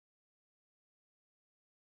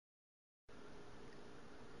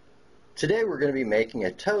Today we're going to be making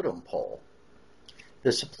a totem pole.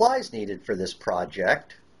 The supplies needed for this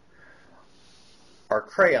project are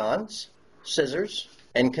crayons, scissors,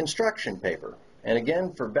 and construction paper. And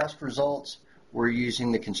again, for best results, we're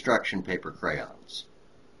using the construction paper crayons.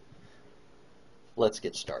 Let's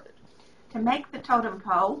get started. To make the totem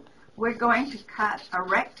pole, we're going to cut a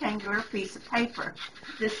rectangular piece of paper.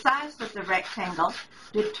 The size of the rectangle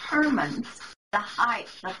determines the height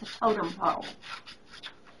of the totem pole.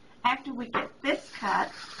 After we get this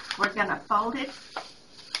cut, we're going to fold it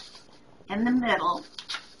in the middle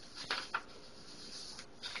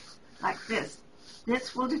like this.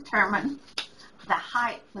 This will determine the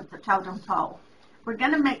height of the totem pole. We're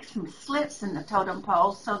going to make some slits in the totem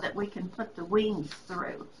pole so that we can put the wings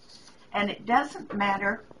through. And it doesn't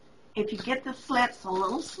matter if you get the slits a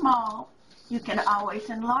little small, you can always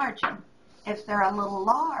enlarge them. If they're a little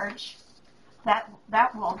large,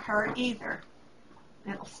 that won't hurt either.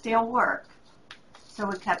 It'll still work. So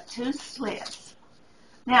we cut 2 slits.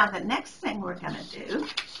 Now the next thing we're going to do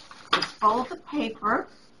is fold the paper,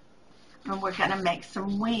 and we're going to make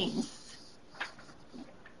some wings.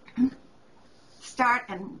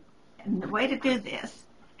 And the way to do this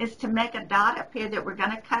is to make a dot up here that we're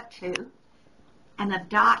going to cut to, and a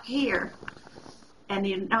dot here. And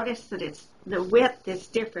you notice that the width is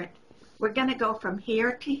different. We're going to go from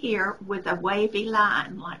here to here with a wavy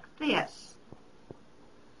line like this.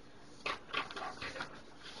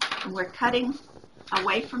 And we're cutting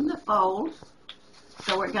away from the fold,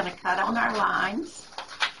 so we're going to cut on our lines.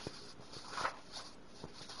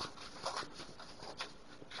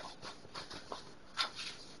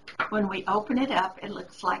 When we open it up, it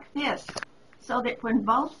looks like this. So that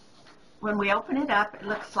when we open it up, it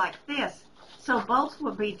looks like this. So both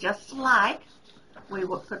will be just alike. We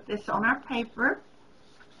will put this on our paper,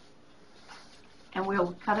 and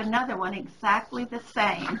we'll cut another one exactly the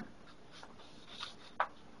same.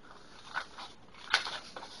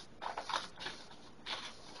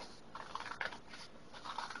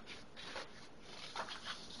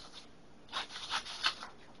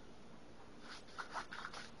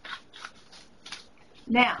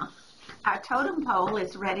 Now, our totem pole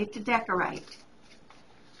is ready to decorate.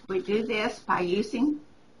 We do this by using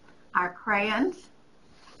our crayons,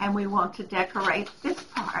 and we want to decorate this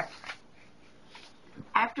part.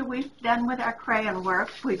 After we've done with our crayon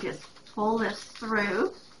work, we just pull this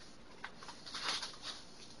through.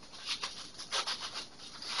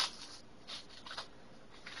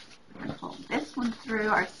 We're going to pull this one through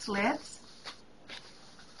our slits.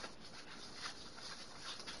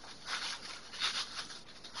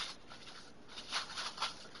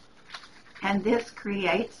 And this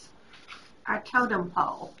creates our totem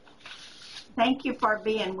pole. Thank you for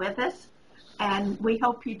being with us, and we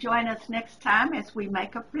hope you join us next time as we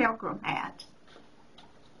make a pilgrim hat.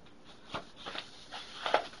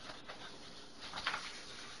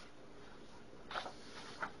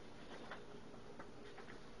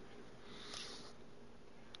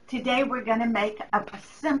 Today we're going to make a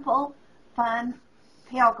simple, fun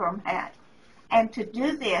pilgrim hat. And to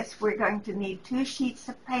do this, we're going to need 2 sheets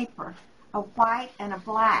of paper, a white and a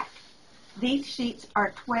black. These sheets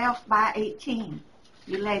are 12 by 18.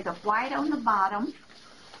 You lay the white on the bottom,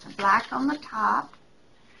 the black on the top,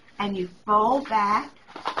 and you fold back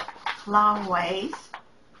long ways.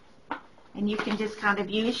 And you can just kind of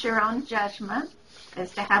use your own judgment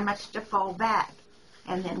as to how much to fold back.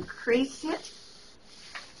 And then crease it,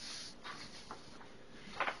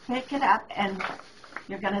 pick it up, and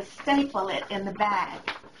you're going to staple it in the bag.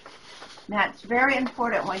 Now, it's very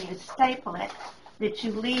important when you staple it that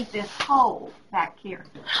you leave this hole back here.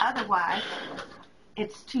 Otherwise,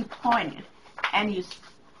 it's too pointed. And you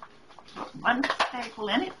put one staple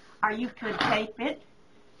in it, or you could tape it.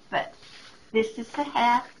 But this is the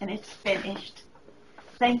hat, and it's finished.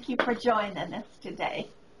 Thank you for joining us today.